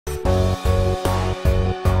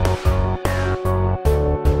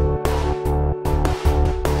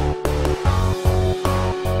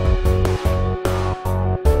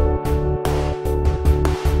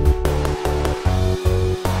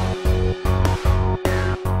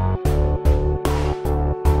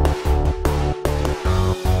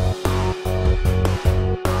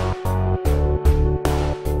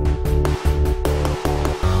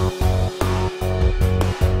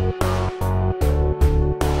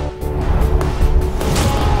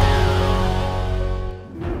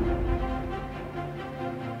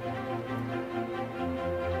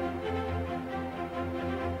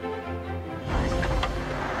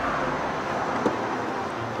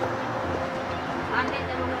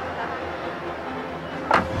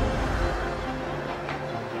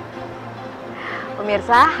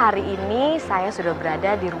pemirsa, hari ini saya sudah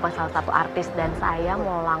berada di rumah salah satu artis dan saya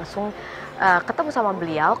mau langsung ketemu sama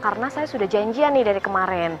beliau karena saya sudah janjian nih dari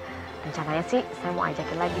kemarin. Rencananya sih saya mau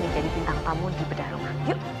ajakin lagi nih jadi bintang tamu di Bedah Rumah.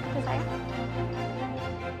 Yuk, ikut saya.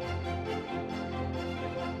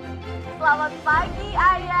 Selamat pagi,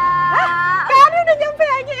 Ayah. Kak, udah nyampe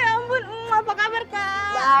aja, ya ampun. Apa kabar,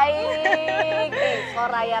 Kak? Baik.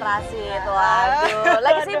 Soraya Rasid, waduh.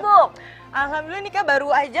 Lagi sibuk? Alhamdulillah nih, Kak, baru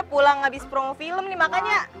aja pulang habis promo film nih,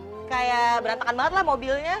 makanya kayak berantakan banget lah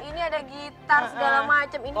mobilnya. Ini ada gitar segala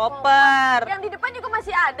macam, ini koper. Yang di depan juga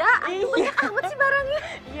masih ada. Aduh, banyak amat sih barangnya.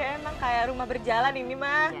 Iya, emang kayak rumah berjalan ini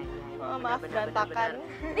mah. Maaf, berantakan.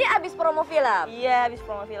 Ini abis promo film? Iya, habis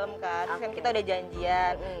promo film, Kak. Terus kan kita udah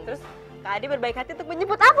janjian. Terus Kak Adi berbaik hati untuk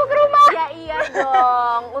menjemput aku ke rumah. Ya iya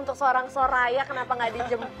dong, untuk seorang Soraya kenapa nggak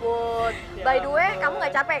dijemput? By the way, kamu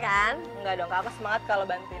nggak capek kan? Enggak dong, Kak, aku semangat kalau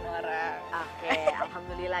bantuin orang. Oke,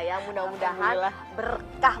 alhamdulillah ya, mudah-mudahan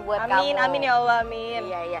berkah buat kamu. Amin, amin ya Allah, amin.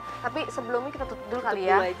 Iya. Tapi sebelumnya kita tutup dulu kali Tutup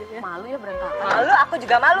ya. dulu aja ya. Malu ya berantakan. Malu, aku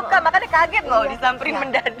juga malu, Kak, makanya kaget loh disamperin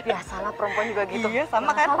mendadak. Biasalah perempuan juga gitu. Iya,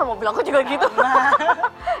 sama kan? Sama mobil aku juga gitu.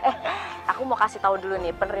 Aku mau kasih tahu dulu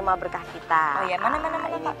nih penerima berkah kita. Oh iya, mana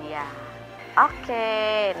Ini Pak? dia.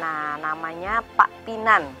 Oke, nah namanya Pak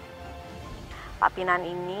Pinan. Pak Pinan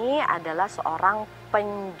ini adalah seorang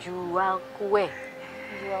penjual kue.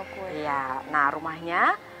 Jual kue. Iya, nah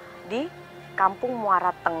rumahnya di Kampung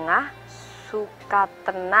Muara Tengah,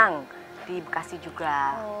 Sukatenang di Bekasi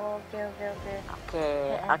juga. Oh, oke.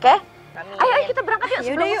 Oke. Ayo kita berangkat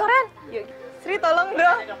yuk sebelum sorean. Yuk, Sri tolong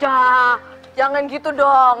dong. Jangan gitu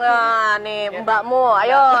dong. Nah, nih mbakmu,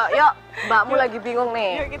 ayo, yuk. Mbakmu lagi bingung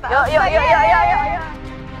nih. Yuk, kita Yuk.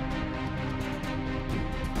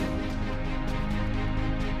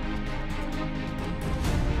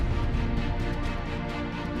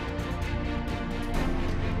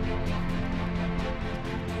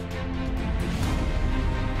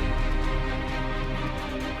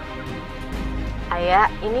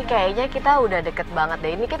 Ayah, ini kayaknya kita udah deket banget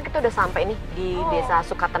deh. Ini kan kita udah sampai nih di Desa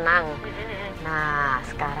Sukatenang. Nah,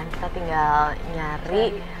 sekarang kita tinggal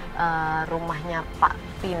nyari rumahnya Pak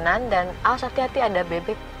Pinan dan hati-hati ada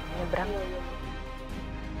bebek nyebrang.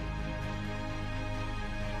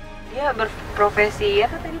 Dia berprofesi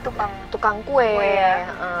apa tadi Tukang kue.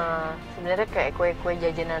 Ya? Sebenarnya kayak kue-kue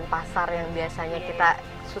jajanan pasar yang biasanya kita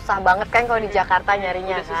susah banget kan kalau di Jakarta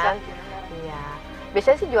nyarinya kan. Iya.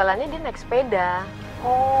 Biasanya sih jualannya dia naik sepeda.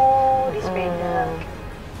 Oh, di sepeda.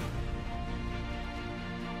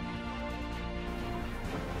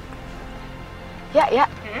 Ya.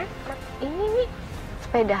 Ini nih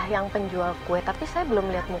sepeda yang penjual kue, tapi saya belum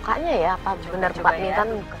lihat mukanya ya. Apa benar Pak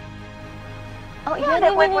Pinan? Oh iya,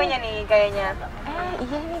 ada kue-kuenya nih kayaknya.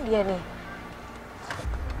 Iya ini dia nih.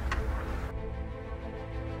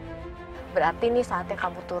 Berarti nih saatnya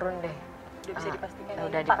kamu turun deh. Udah bisa dipastikan.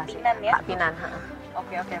 Udah Pak dipastikan. Pinan ya? Pak Pinan.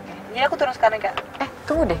 Oke. Jadi aku turun sekarang, Kak.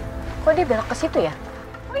 Tunggu deh. Kok dia belok ke situ ya?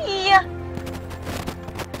 Oh iya.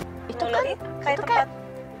 Itu kan kayak tempat.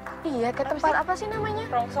 Iya, kayak tempat apa sih namanya?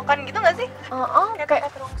 Rongsokan gitu nggak sih? Kayak Kayak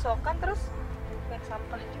tempat rongsokan terus banyak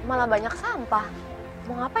sampah. malah banyak sampah.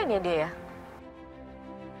 Mau ngapain ya dia ya?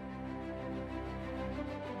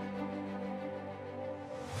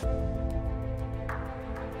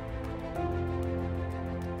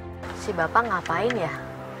 Si bapak ngapain ya?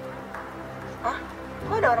 Hah?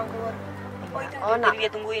 Kok ada orang keluar? Oh itu jadi dia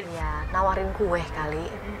tungguin. Ya, nawarin kue kali.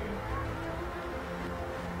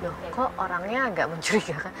 Loh, kok orangnya agak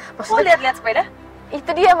mencurigakan? Kok lihat-lihat sepeda? Itu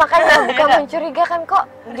dia makanya bukan mencurigakan kok.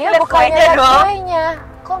 Dia lihat bukannya kuenya lihat dong. kuenya.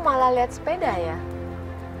 Kok malah lihat sepeda ya?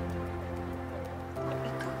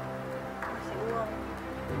 Itu masih uang.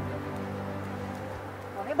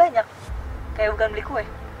 Uangnya banyak. Kayak bukan beli kue.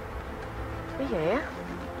 Iya ya.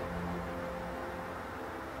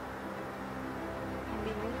 Yang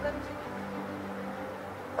bingung kan sih.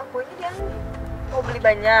 Oh, kuenya diambil. Mau beli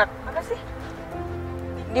banyak. Mana sih?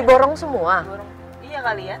 Diborong semua? Iya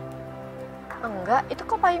kali ya. Enggak, itu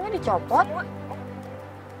kok payungnya dicopot? Semua.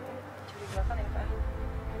 Curigakan ya, Pak.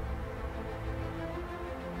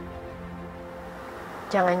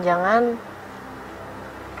 Jangan-jangan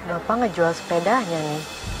Bapak ngejual sepedanya nih.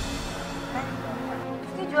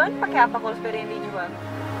 Terus dijualnya pakai apa kalau sepeda yang dijual?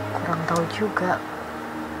 Kurang tahu juga.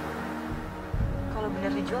 Kalau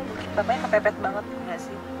bener dijual mungkin bapaknya kepepet banget nggak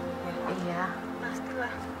sih? Iya,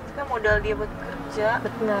 Pastilah. Itu kan modal dia buat kerja.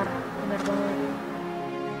 benar banget.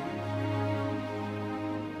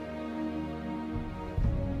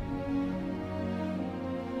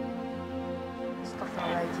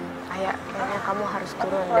 Astagfirullahaladzim. Ayah, kayaknya kamu harus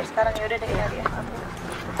turun deh. Sekarang yaudah deh ya.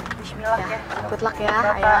 Bismillah ya. Good luck ya,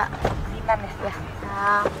 Berapa? Ayah. Pinan ya.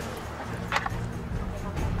 Ya.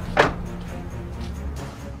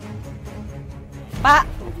 Pak,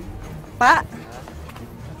 Pak,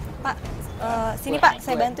 Pak, sini Pak,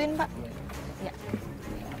 saya bantuin Pak. Ya.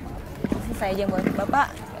 Sini saya aja buat Bapak.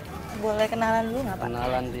 Boleh kenalan dulu nggak Pak?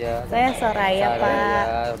 Kenalan dia. Saya Soraya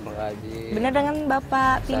Pak. Mengaji. Bener dengan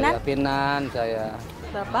Bapak Pinan? Saya Pinan, saya.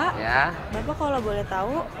 Bapak? Ya. Bapak kalau boleh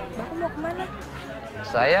tahu, Bapak mau kemana?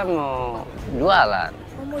 Saya mau jualan.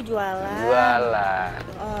 Oh, mau jualan? Jualan.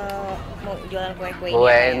 Mau jualan kue-kue Kue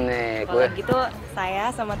ya? ini. Kalau gitu saya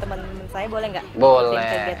sama teman-teman saya boleh nggak? Boleh.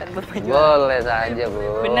 Bikin kegiatan Bapak jualan? Boleh saja, Bu.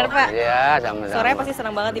 Bener, Pak? Iya, sama-sama. Soraya pasti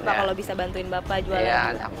senang banget nih Pak Ya. kalau bisa bantuin Bapak jualan. Iya,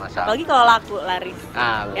 sama-sama. Apalagi kalau laku, laris.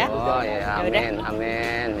 Ah, Bu. Ya? Ya, Yaudah. amin,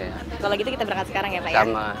 amin. Ya. Kalau gitu kita berangkat sekarang ya Pak ya?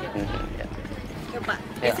 Sama. Ya. Yuk Pak.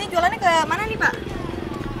 Ya. Biasanya jualannya ke mana nih Pak?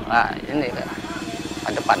 Ah, ini ke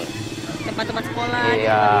depan. Tempat-tempat sekolah? Iya, gitu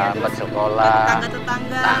ya. Terus tempat sekolah. ke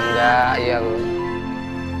tetangga-tetangga? Tangga, iya, Bu.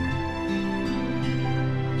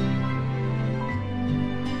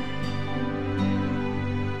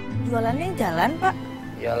 Jualannya jalan Pak?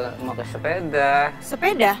 Jalan mau ke sepeda.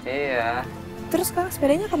 Sepeda? Iya. Terus sekarang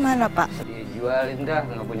sepedanya kemana Pak? Dijualin dah,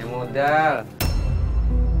 nggak punya modal.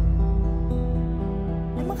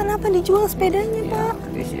 Emang kenapa dijual sepedanya Pak?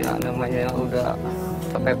 Di sini namanya udah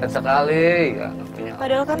kepepet sekali, ya, nggak punya.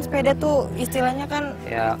 Padahal kan sepeda tuh istilahnya kan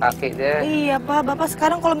Ya kaki deh. iya Pak, Bapak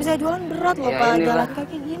sekarang kalau misalnya jualan berat loh Ya, Pak. inilah. Jalan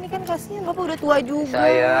kaki gini kan kasihan, Bapak udah tua juga.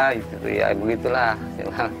 Saya itu ya begitulah.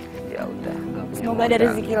 Ya udah. nggak punya Semoga ada modal.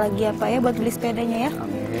 rezeki lagi ya Pak ya buat beli sepedanya ya.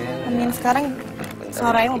 Amin. Amin. Sekarang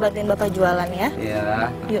Soraya mau bantuin Bapak jualan ya. Iya.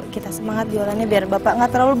 Yuk kita semangat jualannya biar Bapak nggak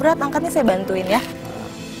terlalu berat, angkatnya saya bantuin ya.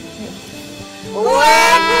 Kue.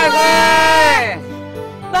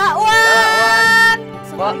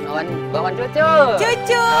 Bakwan! Bakwan cucur.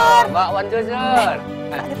 Cucur! Bakwan cucur.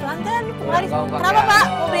 Ada pelanggan nih penglaris. Kau pakai Kenapa Pak? apa?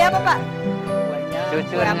 Mau beli apa Pak? Cucurnya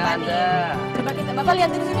Kue apa nih? ada. Coba kita, Bapak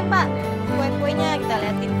liatin di sini Pak. Kue-kuenya kita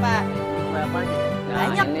liatin Pak. Nah,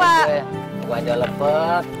 Banyak, ini Pak. Kue ada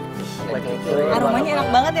lepet. Ada cucur. Aromanya enak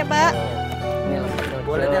banget ya Pak. Ini lepet cucur.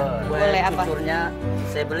 Boleh dah, kue Boleh apa? cucurnya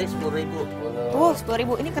saya beli 10.000.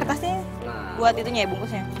 10.000. Ini kertasnya Nah, buat itunya ya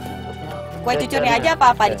bungkusnya. Kue cucurnya aja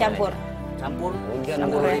apa dicampur? Campur, Hujan,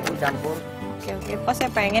 10.000 campur. Oke, Pas saya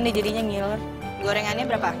pengen nih jadinya ngiler. Gorengannya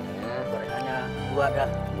berapa? Gorengannya 2 dah,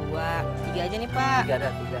 2, 3 aja nih Pak. 3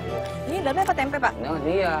 dah, 3 ya. Ini dalamnya apa tempe Pak? Nah,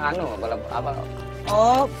 dia apa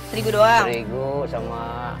Oh, terigu doang. terigu sama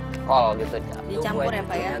kol gitu. Dicampur ya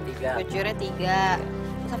Pak ya? Cucurnya 3. Cucurnya 3.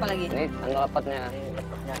 Terus apa lagi? Ini lepetnya.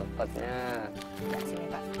 Lepetnya. Lepetnya. Ya, sini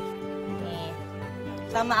Pak. Nih.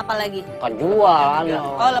 Sama apa lagi? Kan jual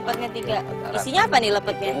Oh, lepetnya 3. Isinya apa nih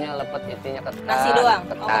lepetnya? Isinya lepet, isinya ketan. Nasi doang? Oh,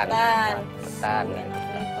 Ketan. ketan. Ketan. Nih,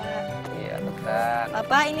 Pak. Iya, ketan.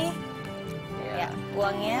 Apa ini? Iya. Ya,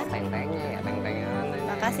 uangnya. Teng-tengnya ya, teng-tengan.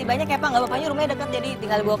 Makasih banyak ya Pak, nggak bapaknya rumahnya dekat jadi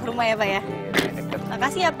tinggal bawa ke rumah ya Pak ya. Iya, deket.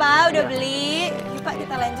 Makasih ya Pak, udah Iya. beli. Ini Pak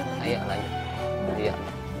kita lanjut lagi. Ayo lanjut. Iya.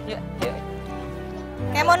 Yuk. Iya.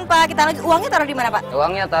 Kemon Pak, kita lanjut. Uangnya taruh di mana Pak?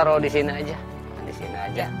 Uangnya taruh di sini aja. Di sini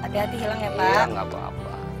aja. Ya, hati-hati hilang ya Iya, Pak. nggak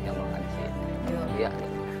apa-apa. Yang makan di sini. Iya.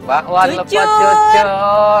 Bakwan Cucur. lepet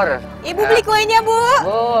cucur. Ibu beli kuenya Bu.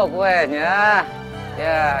 Bu, kuenya.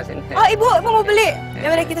 Ya, sini. Oh Ibu mau beli? Ya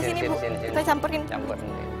udah kita Sini, sini Bu. sini, sini. Kita campurin. Campur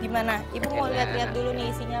nih. Gimana? Ibu mau Ini. lihat-lihat dulu nih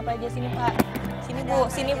isinya apa aja sini Pak. Sini Bu,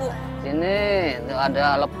 sini Bu. Sini tuh ada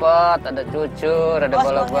lepet, ada cucur, ada Oh,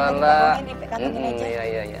 bala-bala. uangnya di kantongin aja. Iya,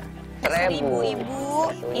 iya, iya. 1.000 Ibu.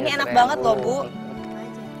 Satunya Ini enak 1.000. banget loh Bu.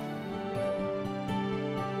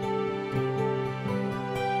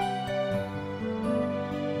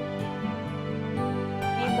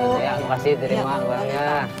 Ibu. Ya, makasih terima uangnya.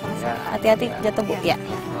 Ya. Hati-hati jatuh Bu. Ya.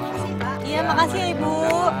 Iya, Ya, makasih ya, Ibu.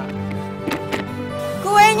 sama-sama.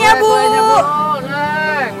 Kuenya Bu. Kuenya, Bu.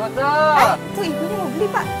 Neng, betul. Tuh ibunya mau beli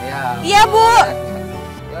Pak. Iya. Iya, Bu.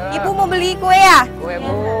 Ya. Ibu mau beli kue ya? Kue,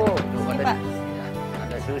 Bu. Tuh, Sini, ada, Pak.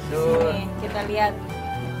 ada susu. Nih, kita lihat.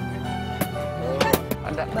 Tuh,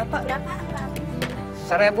 ada Bapak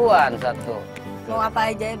 1.000-an satu. mau apa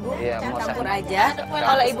aja Ibu? Iya, mau Campur satu. aja.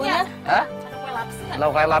 Kalau ibunya? Hah? Kalau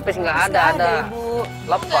kayak lapis nggak ada, ada. Ibu.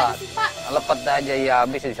 Lepet. Lepet aja ya,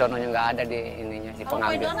 habis di sononya nggak ada di ininya, di Kalau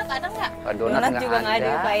kue pengambil. donat ada nggak? Kalau Donat juga nggak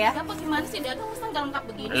ada Pak ya? Apa gimana sih dagang mesti nggak lengkap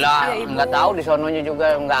begini? Lah, Iya, Ibu. nggak tahu di sononya juga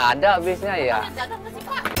nggak ada habisnya ya. Ada dagang nggak sih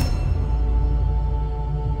Pak?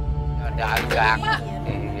 Nggak dagang.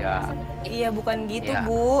 Iya. Iya bukan gitu Iya.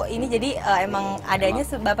 Bu. Ini jadi emang adanya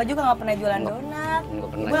Bapak juga nggak pernah jualan donat. Nggak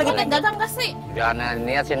pernah. Ibu lagi jualan. Ada dagang nggak sih? Jangan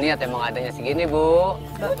niat sih niat emang adanya segini Bu.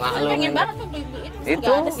 Maklum. Pengen banget tuh beli itu. Itu,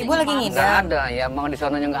 nggak ada sih, Ibu lagi Pak. ngidam. Nggak ada ya, emang di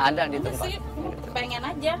sononya nggak ada di Itu tempat. sih pengen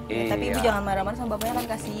aja. Iya. Tapi Ibu jangan marah-marah sama bapaknya kan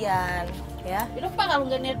kasihan ya. Udah Pak kalau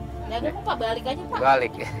nggak niat dagang Pak balik aja Pak.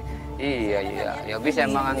 Balik. Iya iya. Ya bisa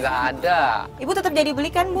emang nggak ada. Ibu tetap jadi beli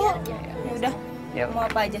kan Bu? Ya udah. Ya. Mau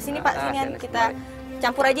apa aja? Sini Pak, sini sini. kita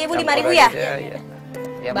campur aja Ibu Campur 5.000 ya? aja, ya.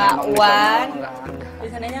 Ya, memang di Bakwan. sono nggak ada. Di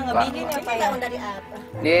sananya nggak bikin ya Pak ya? Dari apa?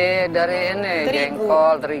 Dari ini Terigu.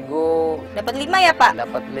 jengkol, terigu. Dapat 5 ya Pak?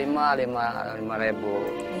 Dapat 5.000.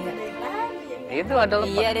 Iya. Itu ada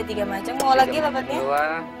lepet. Iya ada 3 macam. Mau lagi lepetnya? 2.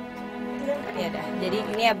 Iya dah. Jadi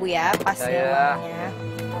ini ya Bu ya, pas ya Saya. uangnya.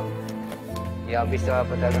 Ya bisa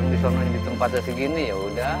pedagang di sono di tempatnya segini ya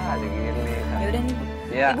udah segini. Ya udah nih Bu.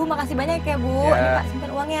 Ya. Ibu makasih banyak ya Bu. Ya. Ini Pak simpan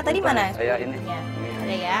uangnya. Tadi mana? Saya ini. Ya.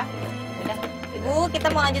 Ada ya. Udah. Ibu kita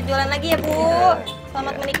mau lanjut jualan lagi ya Bu. Ya.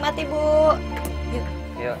 Selamat Ya. menikmati Bu. Yuk.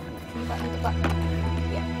 Ya. Ini Pak, itu Pak.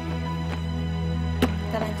 Ya.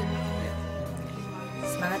 Kita lanjut.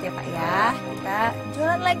 Semangat ya Pak ya. Kita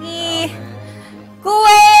jualan lagi.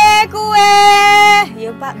 Kue.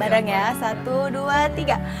 Yuk Pak, bareng ya. 1, 2,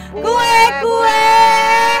 3. Kue.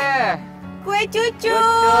 Kue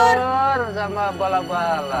cucur. Cucur sama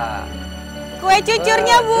bala-bala. Kue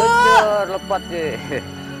cucurnya Bu. Cucur lepat sih.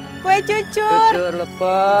 Kue cucur. Cucur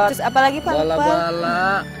lepat. Terus apa lagi Pak? Lupa. Bala-bala.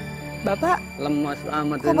 Bapak, Lemas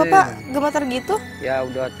amat kok ini. Bapak gemetar gitu? Ya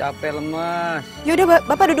udah capek lemas. Yaudah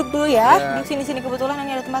Bapak duduk dulu ya. Ya. Di sini kebetulan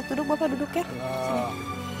ini ada tempat duduk. Bapak duduk ya. Oh.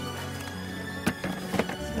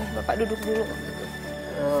 Sini, Bapak duduk dulu.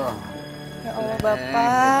 Oh. Ya Allah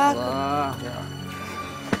Bapak. Wah, ya.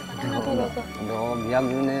 Kenapa Bapak? Udah biang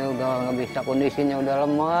gini, udah nggak bisa kondisinya udah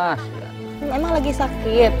lemas. Ya, Emang lagi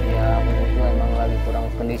sakit? ya begitu emang lagi kurang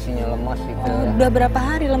kondisinya lemas gitu. Oh, udah berapa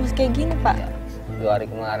hari lemes kayak gini Pak? Ya, 2 hari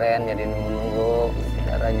kemarin jadi nunggu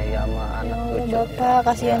darahnya ya sama anak Oh, cucu. Bapak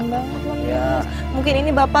kasihan Ya. banget lemes. Ya. Mungkin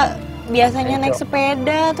ini Bapak biasanya naik Itu.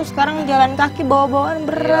 sepeda, terus sekarang jalan kaki bawa-bawaan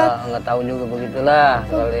berat. Ya nggak tahu juga begitulah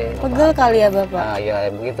kali. Pegel kali ya Bapak? Nah, ya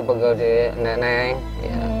begitu pegel di neneng.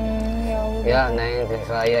 Ya. Ya Allah. Ya neng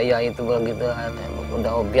saya ya itu begitu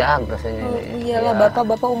udah obyek rasanya. Oh, ini. iyalah Ya,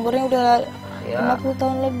 Bapak umurnya udah ya, 50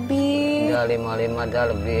 tahun lebih. udah 55 dah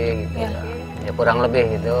lebih gitu Ya. ya. Ya kurang lebih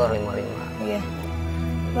gitu 55. Iya.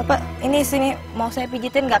 Bapak, ini sini mau saya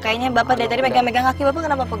pijitin nggak? Kayaknya Bapak dari tadi megang-megang kaki Bapak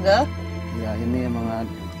kenapa pegel? Ya ini emang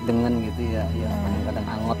dengan gitu ya, ya kadang-kadang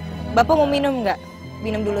angot. Bapak mau minum nggak?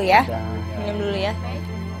 Minum dulu ya. Ya, Minum dulu ya.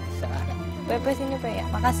 bisa. Pepe sini Pe ya.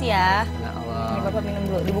 Makasih ya. Ya Allah. Ini Bapak minum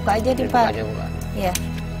dulu. Dibuka aja nih Dibuka Pak. aja, buka. Iya.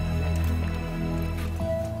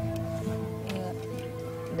 Iya.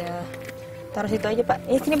 Udah. Taruh situ aja Pak.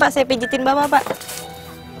 Ini sini Pak saya pijitin Bapak Pak.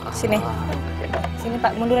 Sini. Sini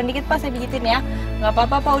Pak, munduran dikit Pak, saya pijitin ya. Nggak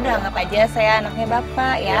apa-apa Pak, udah anggap aja saya anaknya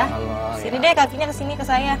Bapak ya. Allah, Sini ya. deh kakinya ke sini ke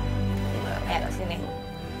saya. Ya, sini.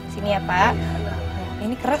 Sini ya Pak.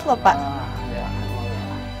 Ini keras loh Pak. Ya,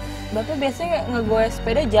 Bapak biasanya ngegoes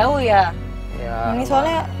sepeda jauh ya. ya. Ini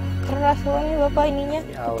soalnya keras soalnya Bapak ininya,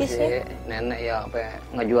 Jauh petisnya. sih, nenek ya apa ya,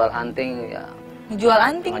 ngejual anting ya. Ngejual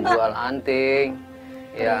anting Pak. Ngejual anting.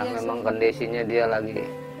 Ya iya, memang kondisinya dia lagi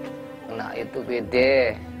kena itu PD.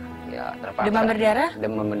 Ya terpaksa. Demam berdarah?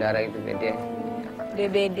 Demam berdarah itu PD.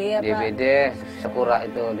 DBD apa? DBD sekura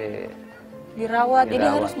itu Dirawat. Jadi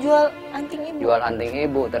Dirawat. harus jual anting ibu. jual anting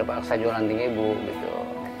ibu, terpaksa jual anting ibu gitu.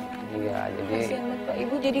 Iya jadi Kasihan Bapak.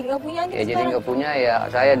 Ibu jadi nggak punya anting ya jadi sekarang. nggak punya ya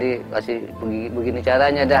saya dikasih begini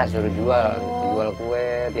caranya dah suruh jual jual kue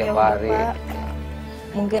tiap Ya, hari. Bapak.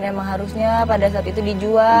 Mungkin emang harusnya pada saat itu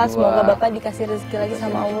dijual. Semoga Bapak dikasih rezeki lagi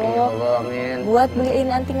sama Ya Allah. Allah, amin. Buat beliin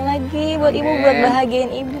anting lagi buat ibu, Amin. buat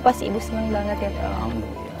bahagiain ibu. Pasti ibu senang banget ya Pak. Ya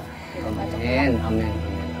ampun. Amin, amin, amin.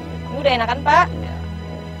 Ini udah enakan Pak? Ya,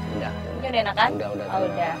 udah. Ini udah enakan? Udah. Oh,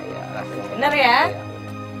 udah. Ya, rasanya. Bener ya? Iya.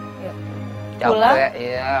 Yuk. Pulang? Capek,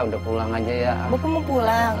 ya udah pulang aja ya. Bapak mau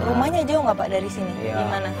pulang. Rumahnya jauh nggak Pak dari sini? Ya,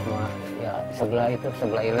 Gimana? Ya, sebelah itu,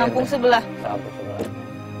 sebelah Ilen. Kampung sebelah. Kampung sebelah.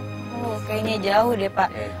 Oh, kayaknya jauh deh Pak.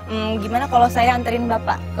 Ya. Gimana kalau saya anterin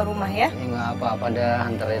Bapak ke rumah ya? Ini nggak apa-apa dah,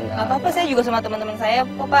 anterin dah. Nggak apa-apa, saya juga sama teman-teman saya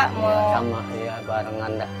kok Pak Ya, mau sama, ya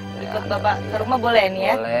barengan dah. Ya, ikut anterin, Bapak ke ya. rumah boleh nih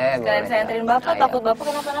ya? Boleh, Sekalian boleh. saya anterin Bapak, Ayo. takut Bapak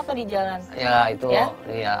kenapa-napa di jalan. Ya, itu. Ya?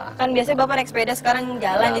 Iya. Kan biasanya Bapak naik sepeda, sekarang jalan,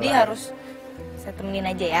 Jalan. jadi harus saya temenin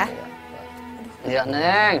aja ya. Ya,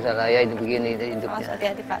 Neng, saya itu begini Awas hidupnya.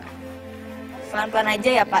 hati-hati Pak. Pelan-pelan aja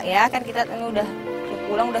ya Pak ya, kan kita ini udah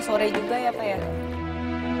pulang, udah sore juga ya Pak ya.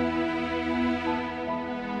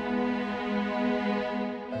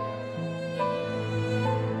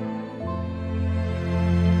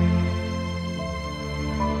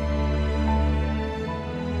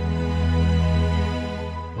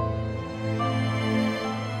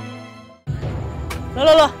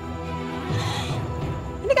 Loh.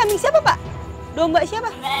 Ini kambing siapa, Pak? Domba siapa?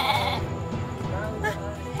 Hah?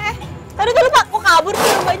 Tadi Pak, kok kabur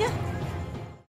sih dombanya?